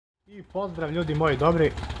I pozdrav ljudi moji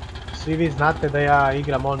dobri, svi vi znate da ja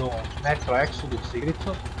igram onu Metro Exodus igricu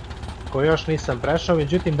koju još nisam prešao,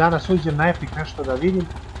 međutim danas uđem na Epic nešto da vidim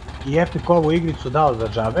i Epic ovu igricu dao za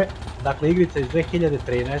džabe. Dakle, igrica iz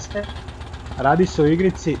 2013. Radi se o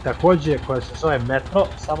igrici također koja se zove Metro,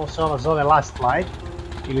 samo se ova zove Last Light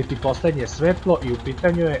ili ti posljednje svetlo i u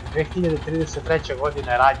pitanju je 2033.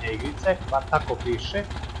 godine radnja igrice, bar tako piše.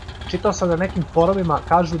 Čitao sam na nekim forumima,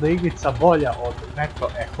 kažu da je igrica bolja od Metro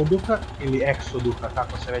Exodusa ili Exodusa,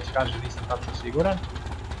 kako se već kaže, nisam tačno siguran.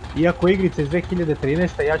 Iako igrica iz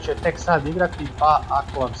 2013. ja ću je tek sad igrati, pa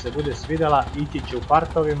ako vam se bude svidjela ići će u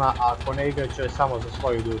partovima, a ako ne igrat ću je samo za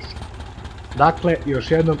svoju dušu. Dakle,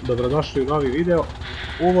 još jednom dobrodošli u novi video.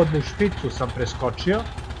 Uvodnu špicu sam preskočio,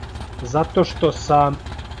 zato što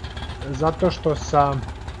sam...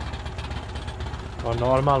 O,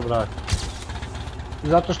 normal, brat.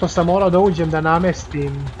 Zato što sam morao da uđem da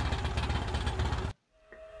namestim...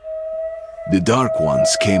 The Dark Ones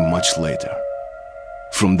came much later,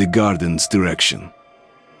 from the garden's direction.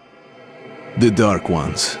 The Dark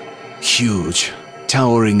Ones, huge,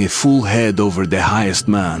 towering a full head over the highest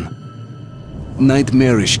man.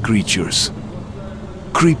 Nightmarish creatures,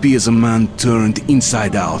 creepy as a man turned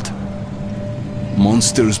inside out.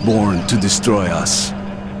 Monsters born to destroy us.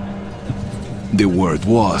 The word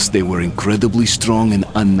was they were incredibly strong and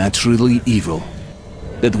unnaturally evil,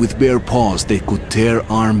 that with bare paws they could tear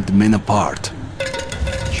armed men apart.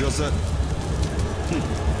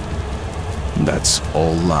 That's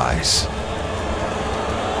all lies.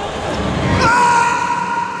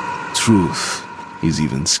 Truth is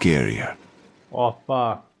even scarier.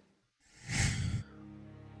 Opa.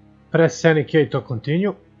 Press any key to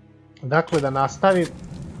continue. Dakle, da nastavim.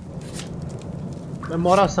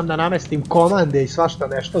 Morao sam da namestim komande i svašta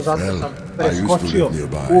nešto, zato sam preskočio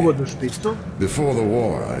uvodnu špicu. Before the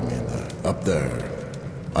war, I mean, up there.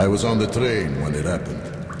 I was on the train when it happened.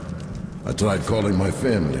 I tried calling my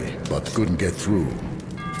family, but couldn't get through.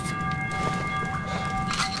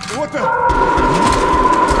 What the?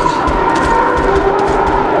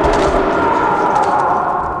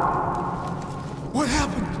 What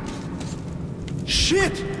happened?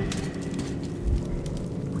 Shit!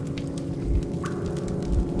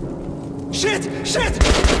 Shit! Shit!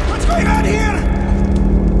 What's going on here?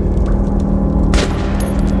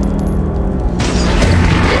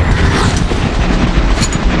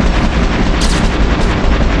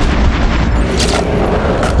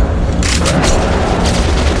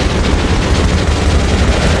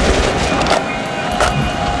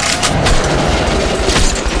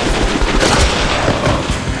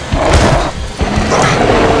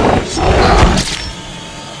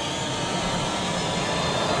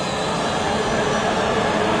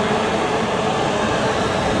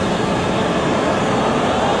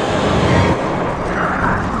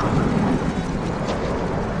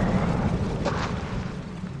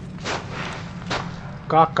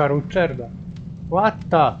 Kaka ručerda. What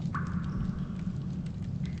the?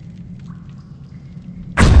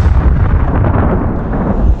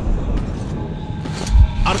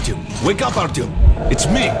 Artyom, wake up, Artyom! It's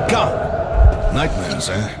me, Khan! Nightmares,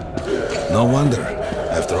 eh? No wonder,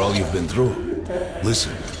 after all you've been through.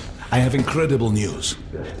 Listen, I have incredible news.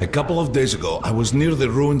 A couple of days ago, I was near the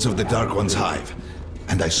ruins of the Dark One's hive,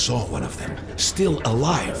 and I saw one of them, still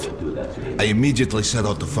alive. I immediately set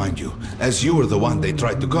out to find you, as you were the one they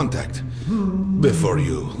tried to contact, before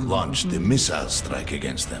you launched the missile strike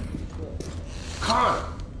against them. Khan,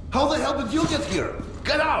 how the hell did you get here?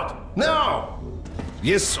 Get out, now!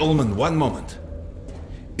 Yes, Ullman, one moment.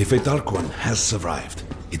 If a Dark One has survived,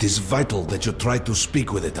 it is vital that you try to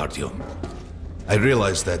speak with it, Artyom. I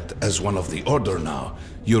realize that, as one of the Order now,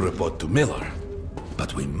 you report to Miller.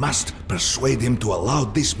 But we must persuade him to allow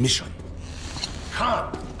this mission.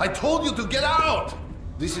 Khan, I told you to get out!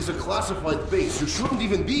 This is a classified base. You shouldn't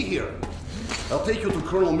even be here. I'll take you to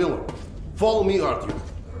Colonel Miller. Follow me, Artyom.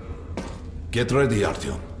 Get ready,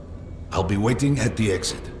 Artyom. I'll be waiting at the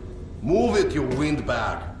exit. Move it, you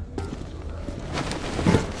windbag.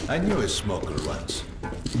 I knew a smoker once.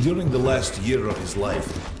 During the last year of his life,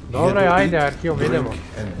 he Dobre, had to ajde, eat, Artyom, idemo. drink,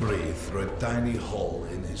 and breathe through a tiny hole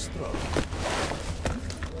in his throat.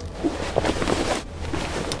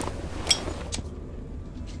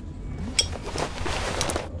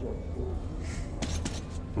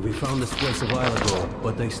 We found this place a while ago,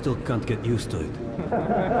 but I still can't get used to it.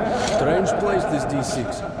 Strange place, this D6.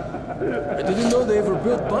 I didn't know they ever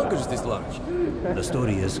built bunkers this large. The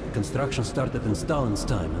story is, construction started in Stalin's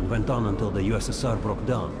time and went on until the USSR broke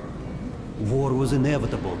down. War was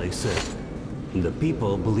inevitable, they said. The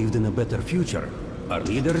people believed in a better future. Our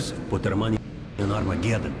leaders put their money in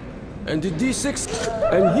Armageddon. And the D6...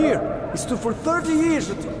 And here, he stood for 30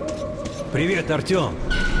 years. Привет, Artyom.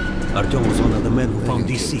 Artyom was one of the men who found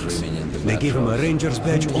D6. They gave him a ranger's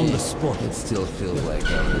badge on the spot. It still feels like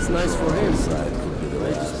It's nice for him. I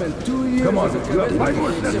just spent 2 years as a cadet.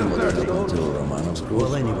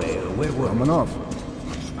 Well, anyway, where were we? Romanov.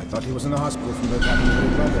 I thought he was in the hospital from the attack on the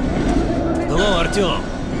brother. Hello, Artyom.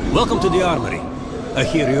 Welcome to the armory. I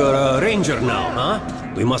hear you're a ranger now, huh?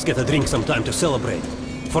 We must get a drink sometime to celebrate.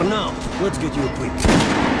 For now, let's get you equipped.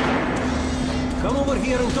 Come over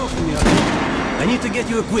here and talk to me, Artyom. I need to get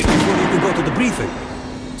you equipped before you can go to the briefing.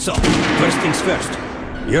 So, first things first.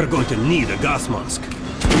 You're going to need a gas mask.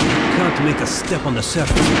 You can't make a step on the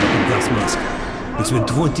surface without a gas mask. It's been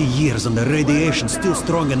 20 years and the radiation's still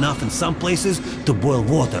strong enough in some places to boil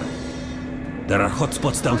water. There are hot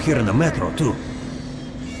spots down here in the metro, too.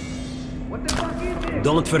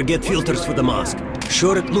 Don't forget filters for the mask.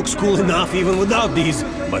 Sure, it looks cool enough even without these,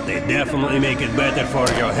 but they definitely make it better for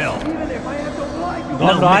your health.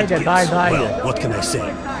 Now, medkits. Well, what can I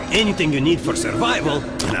say? Anything you need for survival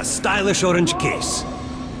in a stylish orange case.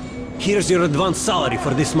 Here's your advance salary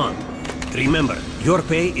for this month. Remember, your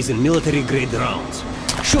pay is in military-grade rounds.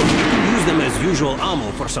 Sure, you can use them as usual ammo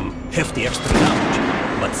for some hefty extra damage,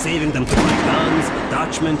 but saving them to buy guns,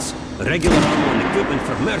 attachments, regular ammo and equipment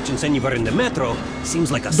for merchants anywhere in the metro seems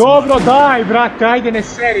like a Dobro, daj, brate, ajde ne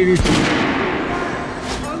seri više.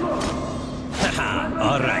 Haha,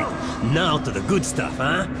 alright. Now to the good stuff,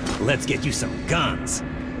 huh? Let's get you some guns.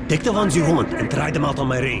 Take the ones you want and try them out on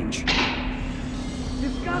my range.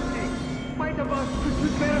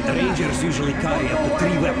 Rangers usually carry up to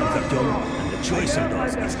 3 weapons, Artyom, and the choice of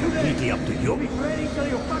those is completely up to you. Get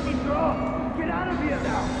out of here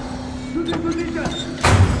now! To the position!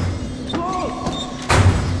 Close!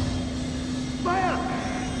 Fire!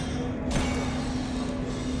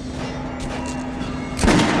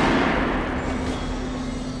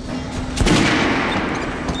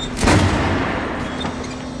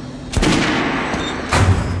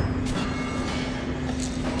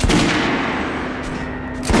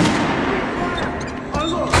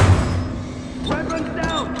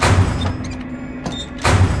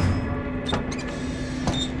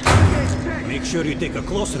 Make sure you take a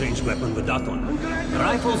close-range weapon with that one.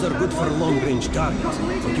 Rifles are good for long-range targets,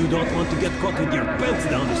 but you don't want to get caught with your pants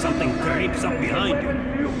down if something creeps up behind you.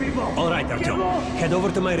 Alright, Artyom, head over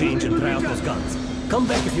to my range and try out those guns. Come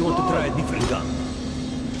back if you want to try a different gun.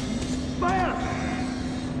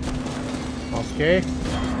 Okay.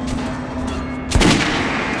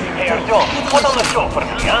 Hey, Artyom, put on the show for me,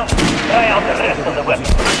 huh? Try out the rest of the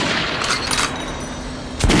weapons.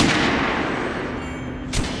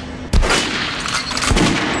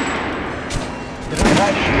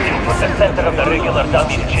 With the center of the regular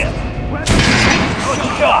dummy chest. Good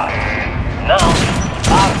shot! Now,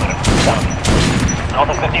 armor dummy.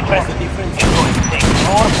 Notice the difference? It's going to take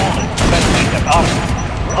more bullets to penetrate that armor.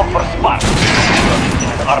 Look for sparks in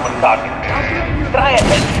an armored target. Try a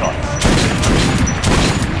headshot.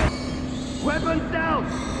 Weapons down!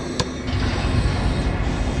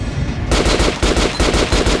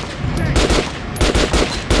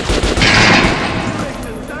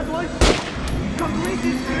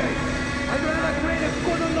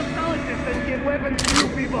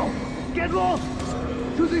 Get lost!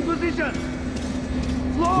 Choosing position!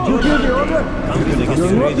 Slow! You hear the order?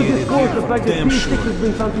 You're not to disclose the fact that D6 has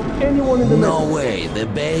been found to anyone in the No way, the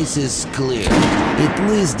base is clear. At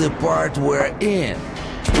least the part we're in.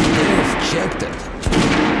 They've checked it.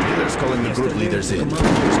 Miller's calling the group leaders in.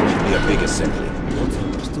 There's going to be a big assembly.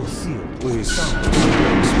 Still sealed. Please.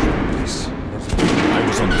 I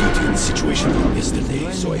was on duty in the situation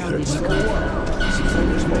yesterday, so I heard.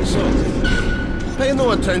 Pay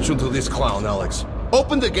no attention to this clown, Alex.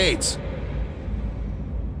 Open the gates.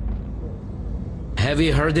 Have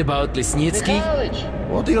you heard about Lesnitsky?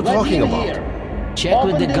 What are you talking about? Check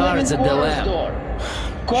with the guards at the lab.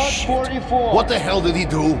 Code 44. What the hell did he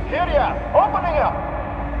do? Here ya! Opening up!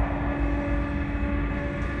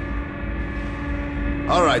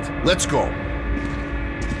 All right, let's go.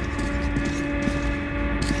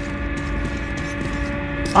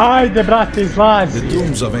 Ajde, brate, izlazi. The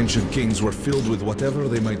tombs of ancient kings were filled with whatever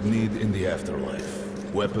they might need in the afterlife.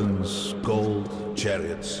 Weapons, gold,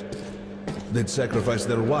 chariots. They'd sacrifice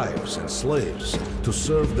their wives and slaves to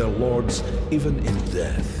serve their lords even in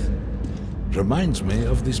death. Reminds me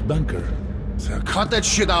of this bunker. Cut that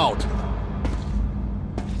shit out.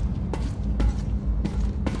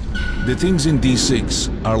 The things in D6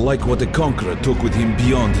 are like what the Conqueror took with him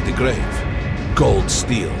beyond the grave. Gold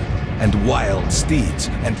steel, and wild steeds,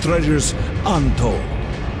 and treasures untold.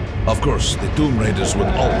 Of course, the Tomb Raiders would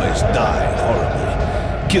always die horribly,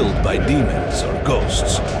 killed by demons or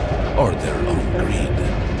ghosts, or their own greed.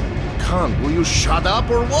 Khan, will you shut up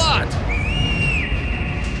or what?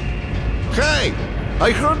 Hey!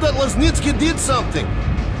 I heard that Lesnitsky did something!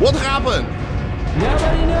 What happened?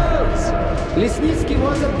 Nobody knows! Lesnitsky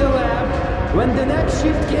was at the lab. When the next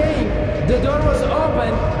shift came, the door was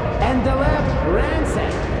open and the lab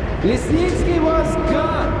ransacked. Lesnitsky was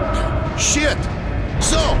gone! Shit!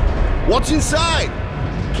 So, what's inside?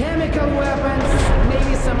 Chemical weapons,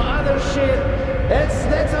 maybe some other shit.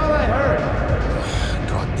 That's all I heard.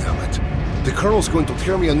 God damn it. The Colonel's going to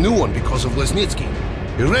tear me a new one because of Lesnitsky.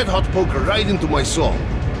 A red-hot poker right into my soul.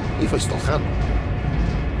 If I still had one.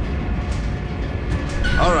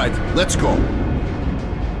 Alright, let's go.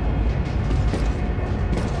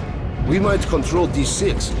 We might control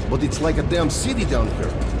D6, but it's like a damn city down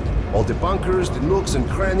here. All the bunkers, the nooks and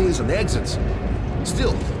crannies and exits.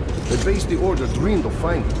 Still, the base the Order dreamed of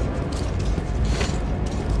finding.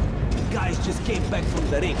 Guys just came back from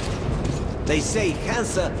the ring. They say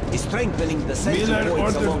Hansa is strengthening the central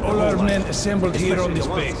points along all our men assembled here on this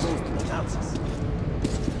base.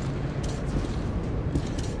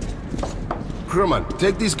 Herman,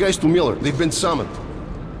 take these guys to Miller. They've been summoned.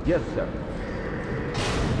 Yes, sir.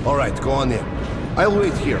 All right, go on in. I'll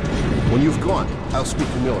wait here. When you've gone, I'll speak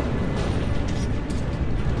to Miller.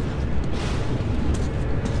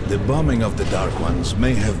 The bombing of the Dark Ones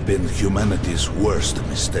may have been humanity's worst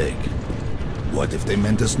mistake. What if they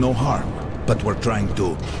meant us no harm, but were trying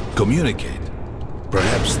to communicate?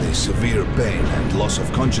 Perhaps the severe pain and loss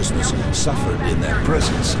of consciousness suffered in their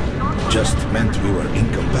presence just meant we were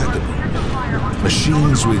incompatible.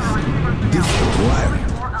 Machines with different wiring.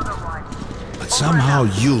 But somehow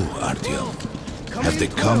you, Artyom, have the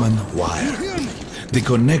common wire. The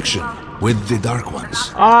connection with the Dark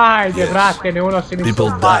Ones. Yes. People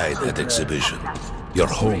died at exhibition. Your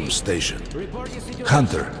home station.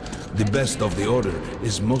 Hunter, the best of the Order,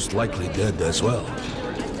 is most likely dead as well.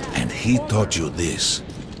 And he taught you this.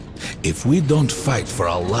 If we don't fight for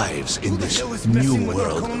our lives in this new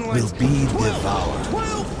world, we'll be devoured.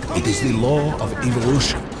 It is the law of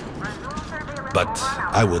evolution. But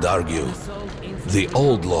I would argue, the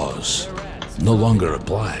old laws no longer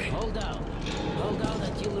apply.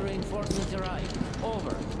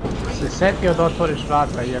 Se setio da otvoriš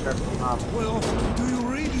vrata, jebem malo.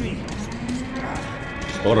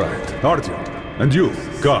 Alright, Artyom, and you,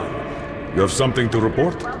 Khan, you have something to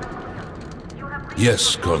report?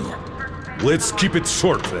 Yes, Colonel. Let's keep it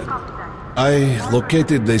short then. I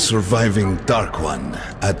located the surviving Dark One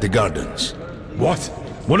at the gardens. What?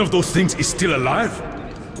 One of those things is still alive?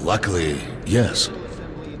 Luckily, yes.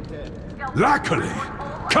 Luckily?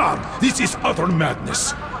 Come, this is utter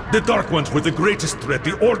madness. The Dark Ones were the greatest threat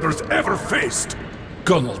the Order's ever faced.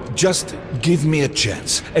 Colonel, just give me a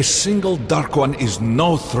chance. A single Dark One is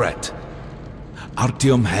no threat.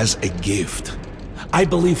 Artyom has a gift. I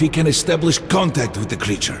believe he can establish contact with the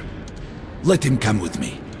creature. Let him come with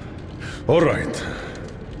me. All right.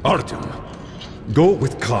 Artyom, go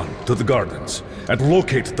with Khan to the gardens and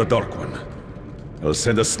locate the Dark One. I'll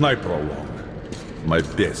send a sniper along. My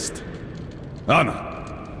best.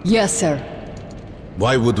 Anna. Yes, sir.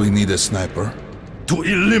 Why would we need a sniper? To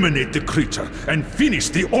eliminate the creature and finish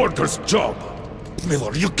the Order's job.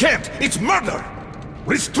 Miller, you can't! It's murder!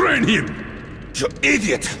 Restrain him! You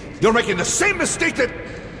idiot! You're making the same mistake that...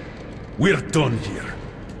 We're done here.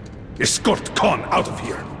 Escort Khan out of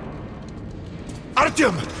here.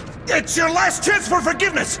 Artyom! It's your last chance for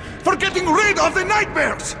forgiveness! For getting rid of the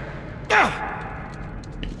nightmares!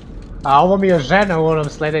 A ovo mi je žena u onom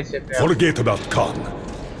sljedećem. Forget about Khan.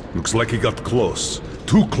 Looks like he got close.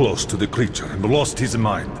 Too close to the creature and lost his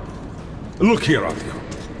mind. Look here, Artyom.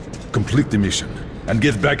 Complete the mission and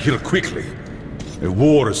get back here quickly. A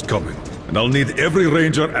war is coming, and I'll need every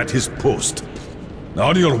ranger at his post.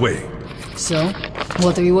 On your way. So,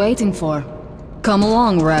 what are you waiting for? Come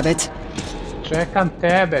along, Rabbit. Čekam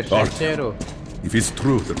tebe, šećeru. If it's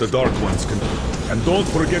true that the Dark Ones can... And don't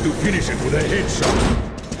forget to finish it with a headshot.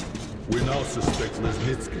 We now suspect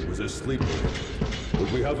Lesnitsky was a sleeper,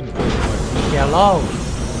 but we haven't verified... Hello.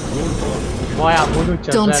 Moja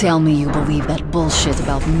buduća Don't žena. tell me you believe that bullshit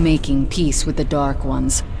about making peace with the Dark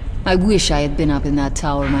Ones. I wish I had been up in that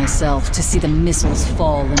tower myself to see the missiles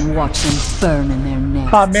fall and watch them burn in their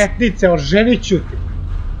nests. Pametnice, oženit ću ti.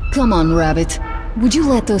 Come on, Rabbit. Would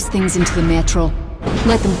you let those things into the metro?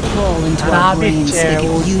 Let them crawl into our brains so they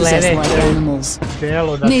could use us like animals.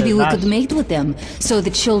 Maybe we could mate with them, so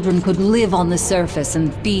the children could live on the surface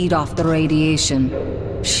and feed off the radiation.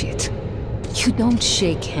 Shit. You don't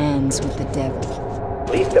shake hands with the devil.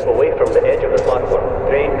 Please step away from the edge of the platform.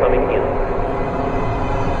 Train coming in.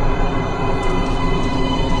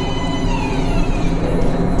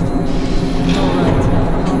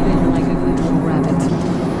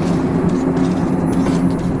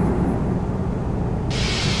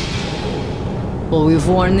 Well, we've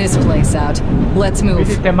worn this place out. Let's move.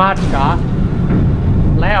 Vidite mačka.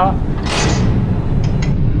 Leo.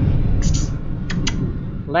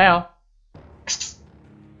 Leo.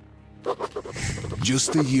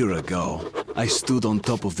 Just a year ago, I stood on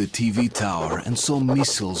top of the TV tower and saw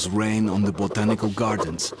missiles rain on the botanical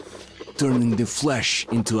gardens, turning the flesh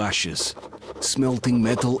into ashes, smelting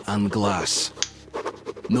metal and glass.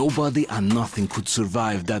 Nobody and nothing could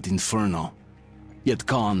survive that inferno. Yet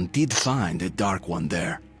Khan did find a Dark One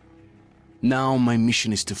there. Now my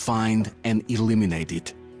mission is to find and eliminate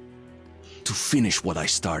it. To finish what I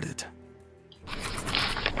started.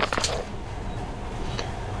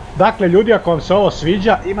 Dakle, ljudi, ako vam se ovo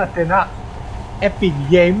sviđa, imate na Epic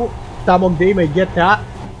Game-u, tamo gdje ima i GTA,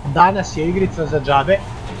 danas je igrica za džabe.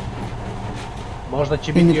 Možda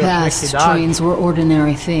će biti još neki dan. In the past, trains were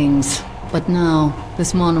ordinary things, but now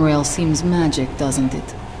this monorail seems magic, doesn't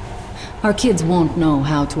it? Our kids won't know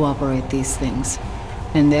how to operate these things,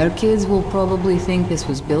 and their kids will probably think this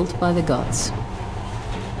was built by the gods.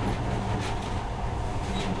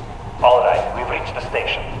 All right, we've reached the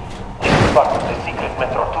station. This is part of the secret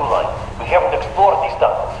Metro 2 line. We haven't explored these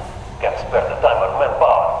tunnels. Can't spare the time or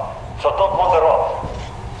manpower, so don't wander off.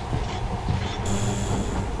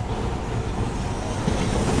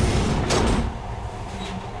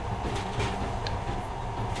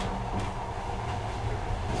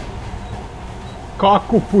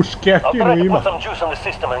 Kakvu pušketinu I'll try to ima. put some juice on the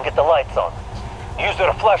system and get the lights on. Use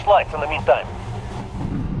their flashlights in the meantime.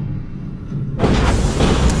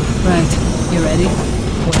 Right, you ready?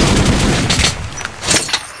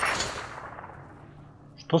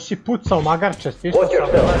 Što si pucao, magarče, stišao Watch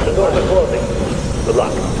yourself, the doors are closing. Good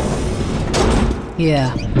luck.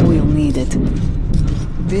 Yeah, we'll need it.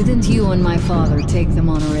 Didn't you and my father take the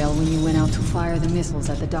monorail when you went out to fire the missiles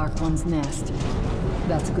at the Dark One's nest?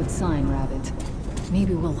 That's a good sign, Rabbit.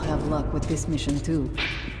 Maybe we'll have luck with this mission too.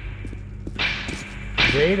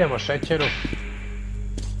 Gdje idemo, šećeru?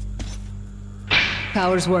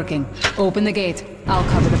 Power's working. Open the gate. I'll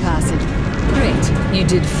cover the passage. Great. You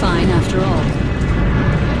did fine after all.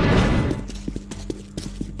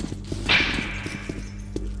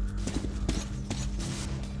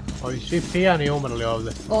 Ovi svi pijani umrli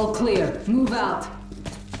ovdje. All clear. Move out.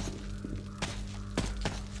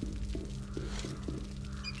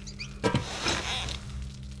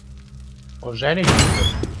 Oženit ću se.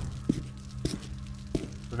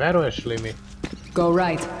 Veruješ li mi? Go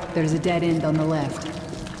right. There's a dead end on the left.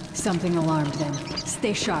 Something alarmed them.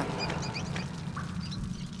 Stay sharp.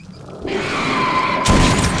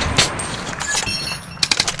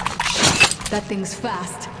 That thing's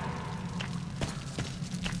fast.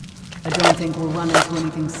 I don't think we'll run into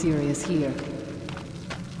anything serious here.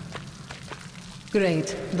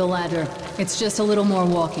 Great. The ladder. It's just a little more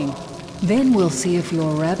walking. Then we'll see if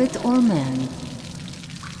you're rabbit or man.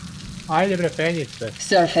 Ajde bre, penjice.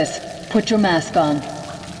 Surface. Put your mask on.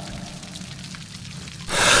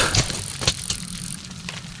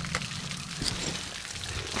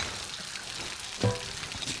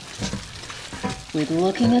 Quit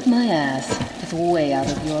looking at my ass. It's way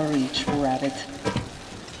out of your reach, rabbit.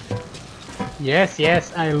 Yes,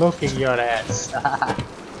 yes, I'm looking your ass.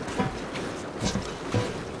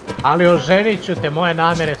 Ali oženit ću te, moje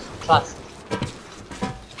namjere su časne.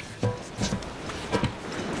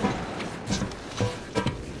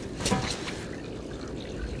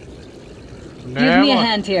 Give me a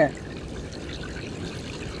hand here.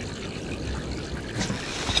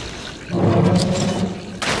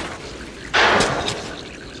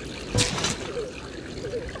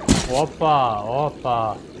 Opa,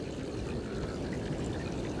 opa.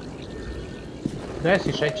 Gdje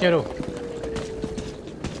si, šećeru?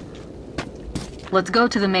 Let's go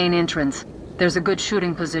to the main entrance. There's a good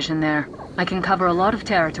shooting position there. I can cover a lot of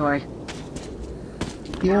territory.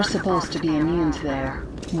 You're supposed to be immune to their...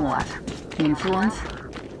 what? Influence?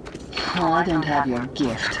 Oh, I don't have your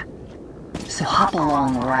gift. So hop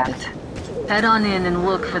along, rabbit. Head on in and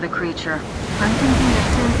look for the creature. I'm thinking that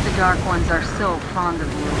since the Dark Ones are so fond of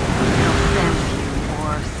you, they'll sense you,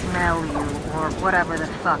 or smell you, or whatever the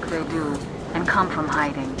fuck they do, and come from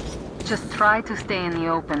hiding. Just try to stay in the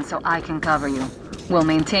open so I can cover you. We'll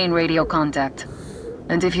maintain radio contact.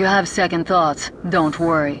 And if you have second thoughts, don't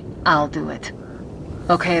worry. I'll do it.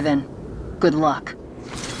 Okay then. Good luck.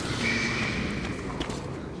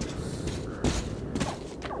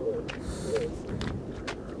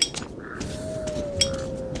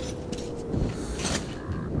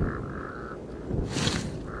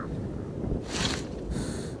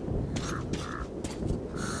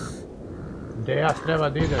 Gdje ja treba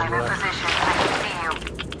da idem? I'm in position. I can see you.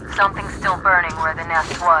 Something's still burning where the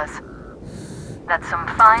nest was. That's some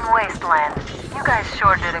fine wasteland. You guys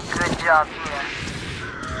sure did a good job here.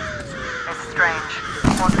 It's strange.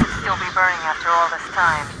 One could still be burning after all this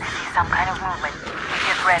time. I see some kind of movement.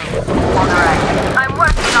 Get ready. On the right. I'm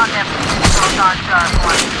working on them. Those aren't dark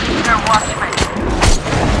ones. They're watchmen.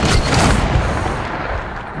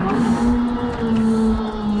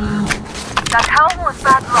 That howl was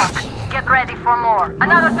bad luck. Get ready for more.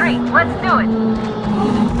 Another 3. Let's do it.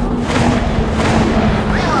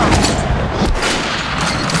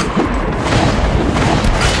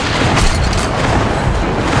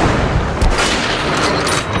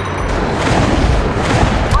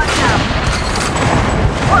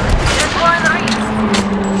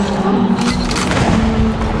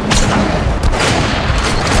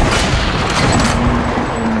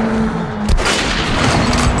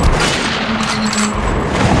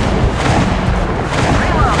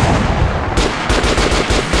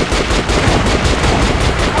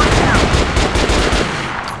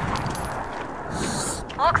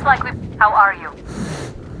 How are you?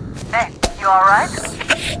 Hey, you alright?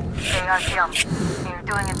 Hey, Artyom, you're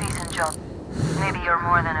doing a decent job. Maybe you're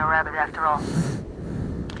more than a rabbit after all.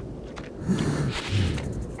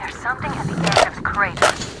 There's something at the edge of the crater.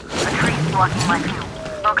 A tree's blocking my view.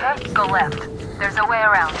 Okay, go left. There's a way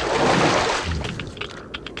around.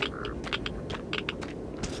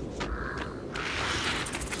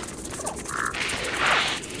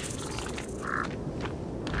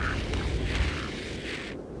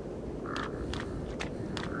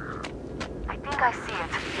 I see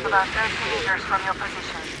it. About 30 meters from your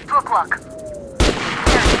position. 2 o'clock.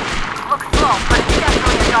 Looks slow, but it's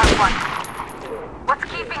definitely a dark one. What's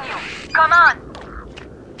keeping you? Come on!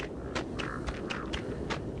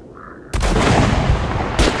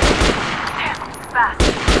 Damn, it's fast.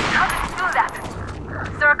 How did it do that?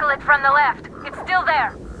 Circle it from the left. It's still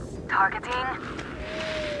there. Targeting.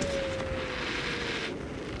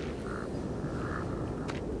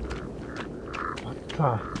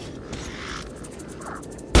 What?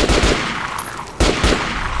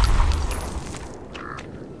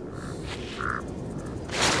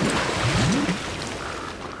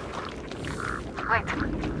 Wait,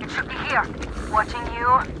 it should be here. Watching you.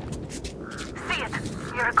 See it.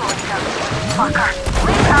 You're going down. Fucker.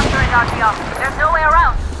 Leave after it, Artyom. There's no way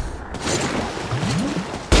around.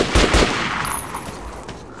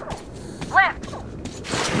 Left.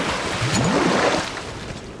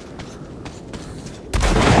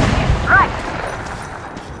 Right.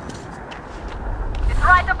 It's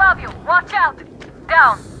right above you. Watch out.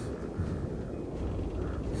 Down.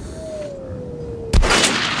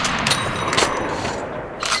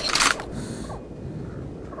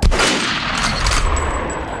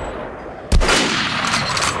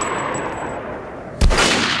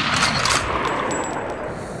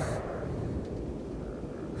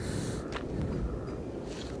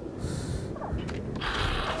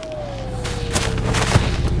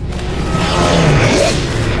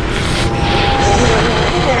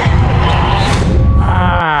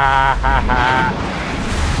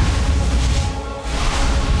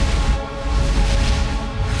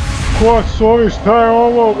 Ko su ovi, šta je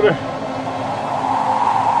ovo bre?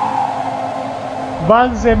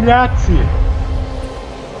 Vanzemljaci!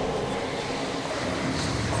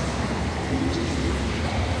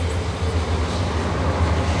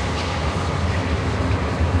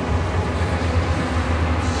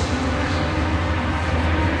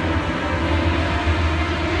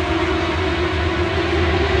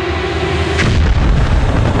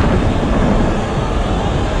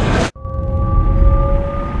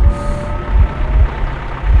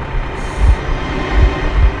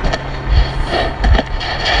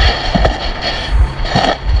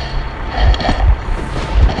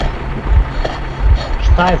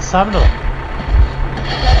 Šta je sa mnom?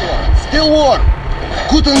 Still warm.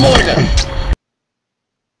 Guten Morgen.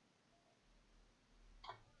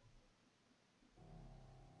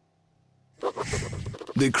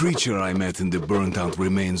 The creature I met in the burnt-out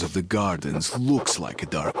remains of the gardens looks like a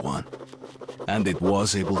dark one. And it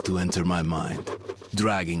was able to enter my mind,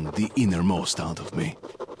 dragging the innermost out of me.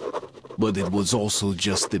 But it was also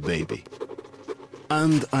just a baby.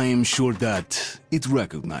 And I am sure that it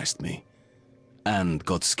recognized me. And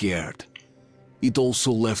got scared. It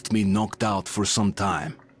also left me knocked out for some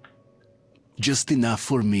time. Just enough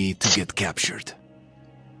for me to get captured.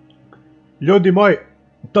 Ljudi moji,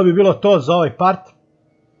 to bi bilo to za ovaj part.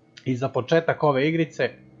 I za početak ove igrice.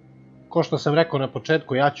 Ko što sam rekao na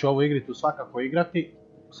početku, ja ću ovu igricu svakako igrati.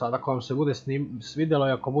 Sad ako vam se bude svidjelo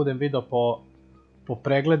i ako budem video po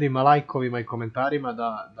pregledima, lajkovima i komentarima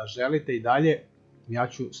da želite i dalje, ja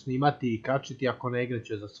ću snimati i kačiti, ako ne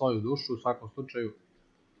igraću za svoju dušu, u svakom slučaju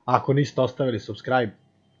Ako niste ostavili subscribe,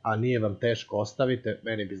 a nije vam teško, ostavite,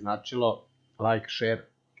 meni bi značilo. Like, share,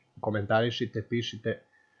 komentarišite, pišite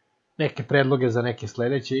neke predloge za neke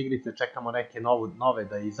sledeće igrice, čekamo neke nove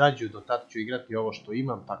da izađu, do tada ću igrati ovo što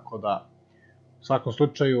imam, tako da u svakom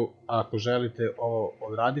slučaju, ako želite ovo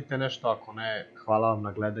odradite nešto, ako ne, hvala vam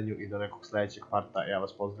na gledanju i do nekog sledećeg parta, ja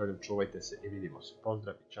vas pozdravljam, čuvajte se i vidimo se,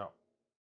 pozdrav i čao.